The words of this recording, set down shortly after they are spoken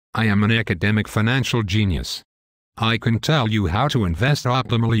I am an academic financial genius. I can tell you how to invest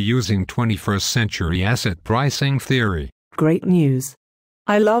optimally using 21st century asset pricing theory. Great news.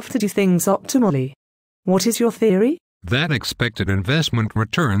 I love to do things optimally. What is your theory? That expected investment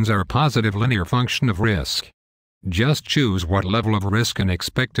returns are a positive linear function of risk. Just choose what level of risk and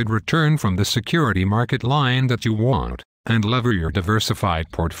expected return from the security market line that you want, and lever your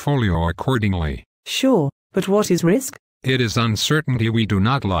diversified portfolio accordingly. Sure, but what is risk? It is uncertainty we do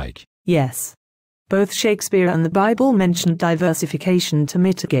not like. Yes. Both Shakespeare and the Bible mentioned diversification to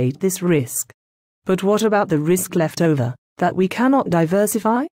mitigate this risk. But what about the risk left over, that we cannot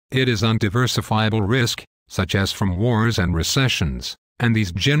diversify? It is undiversifiable risk, such as from wars and recessions, and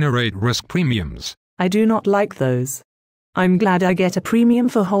these generate risk premiums. I do not like those. I'm glad I get a premium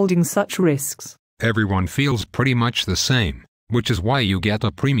for holding such risks. Everyone feels pretty much the same, which is why you get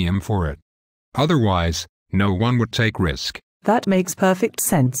a premium for it. Otherwise, no one would take risk. That makes perfect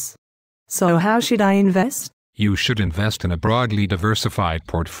sense. So how should I invest? You should invest in a broadly diversified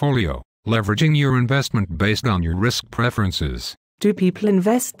portfolio, leveraging your investment based on your risk preferences. Do people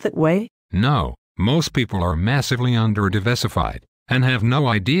invest that way? No, most people are massively under-diversified, and have no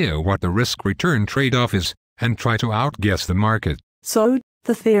idea what the risk-return trade-off is, and try to outguess the market. So,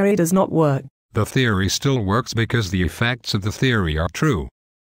 the theory does not work. The theory still works because the effects of the theory are true.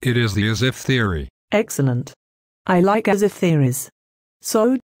 It is the as-if theory. Excellent. I like as-if theories.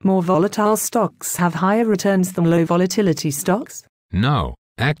 So, more volatile stocks have higher returns than low volatility stocks? No,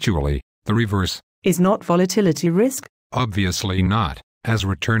 actually, the reverse. Is not volatility risk? Obviously not, as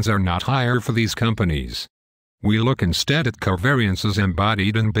returns are not higher for these companies. We look instead at covariances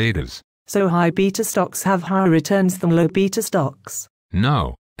embodied in betas. So high beta stocks have higher returns than low beta stocks?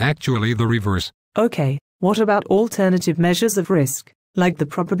 No, actually the reverse. Okay, what about alternative measures of risk, like the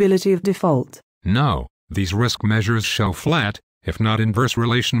probability of default? No, these risk measures show flat, if not inverse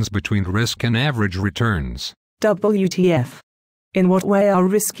relations between risk and average returns. WTF. In what way are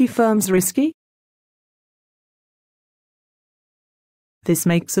risky firms risky? This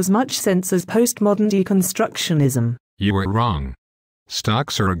makes as much sense as postmodern deconstructionism. You are wrong.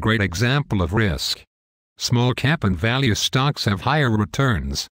 Stocks are a great example of risk. Small cap and value stocks have higher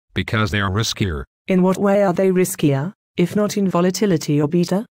returns, because they are riskier. In what way are they riskier, if not in volatility or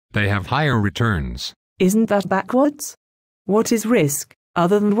beta? They have higher returns. Isn't that backwards? What is risk,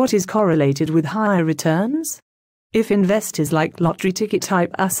 other than what is correlated with higher returns? If investors like lottery ticket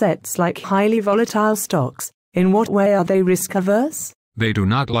type assets like highly volatile stocks, in what way are they risk averse? They do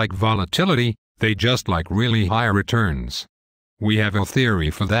not like volatility, they just like really high returns. We have a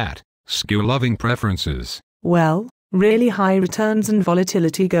theory for that, skew-loving preferences. Well, really high returns and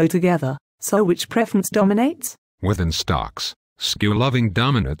volatility go together, so which preference dominates? Within stocks, skew-loving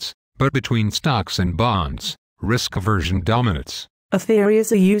dominates, but between stocks and bonds, risk aversion dominates. A theory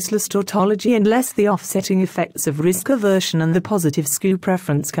is a useless tautology unless the offsetting effects of risk aversion and the positive skew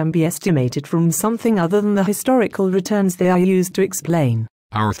preference can be estimated from something other than the historical returns they are used to explain.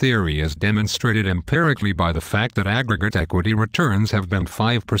 Our theory is demonstrated empirically by the fact that aggregate equity returns have been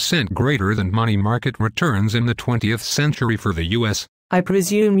 5% greater than money market returns in the 20th century for the U.S. I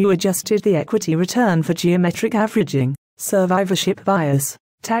presume you adjusted the equity return for geometric averaging, survivorship bias,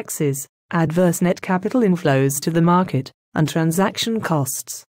 taxes, adverse net capital inflows to the market, and transaction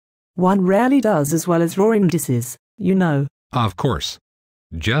costs. One rarely does as well as raw indices, you know. Of course.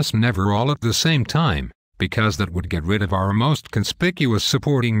 Just never all at the same time, because that would get rid of our most conspicuous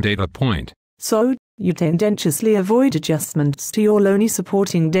supporting data point. So, you tendentiously avoid adjustments to your lonely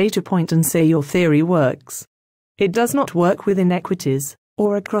supporting data point and say your theory works. It does not work within equities,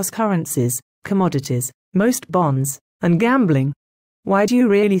 or across currencies, commodities, most bonds, and gambling. Why do you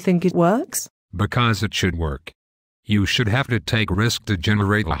really think it works? Because it should work. You should have to take risk to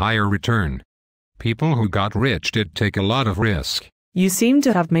generate a higher return. People who got rich did take a lot of risk. You seem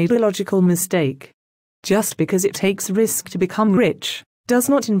to have made a logical mistake. Just because it takes risk to become rich, does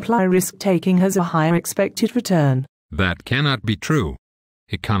not imply risk-taking has a higher expected return. That cannot be true.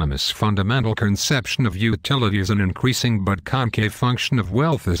 Economists' fundamental conception of utility as an increasing but concave function of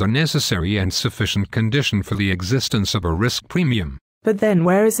wealth is a necessary and sufficient condition for the existence of a risk premium. But then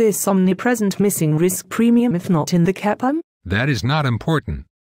where is this omnipresent missing risk premium if not in the CAPM? That is not important.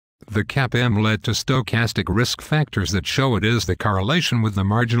 The CAPM led to stochastic risk factors that show it is the correlation with the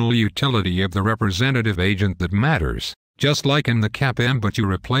marginal utility of the representative agent that matters, just like in the CAPM, but you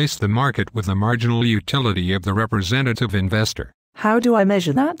replace the market with the marginal utility of the representative investor. How do I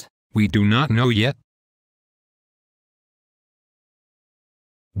measure that? We do not know yet.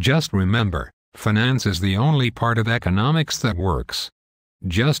 Just remember, finance is the only part of economics that works.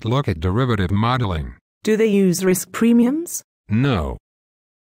 Just look at derivative modeling. Do they use risk premiums? No.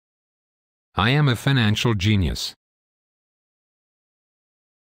 I am a financial genius.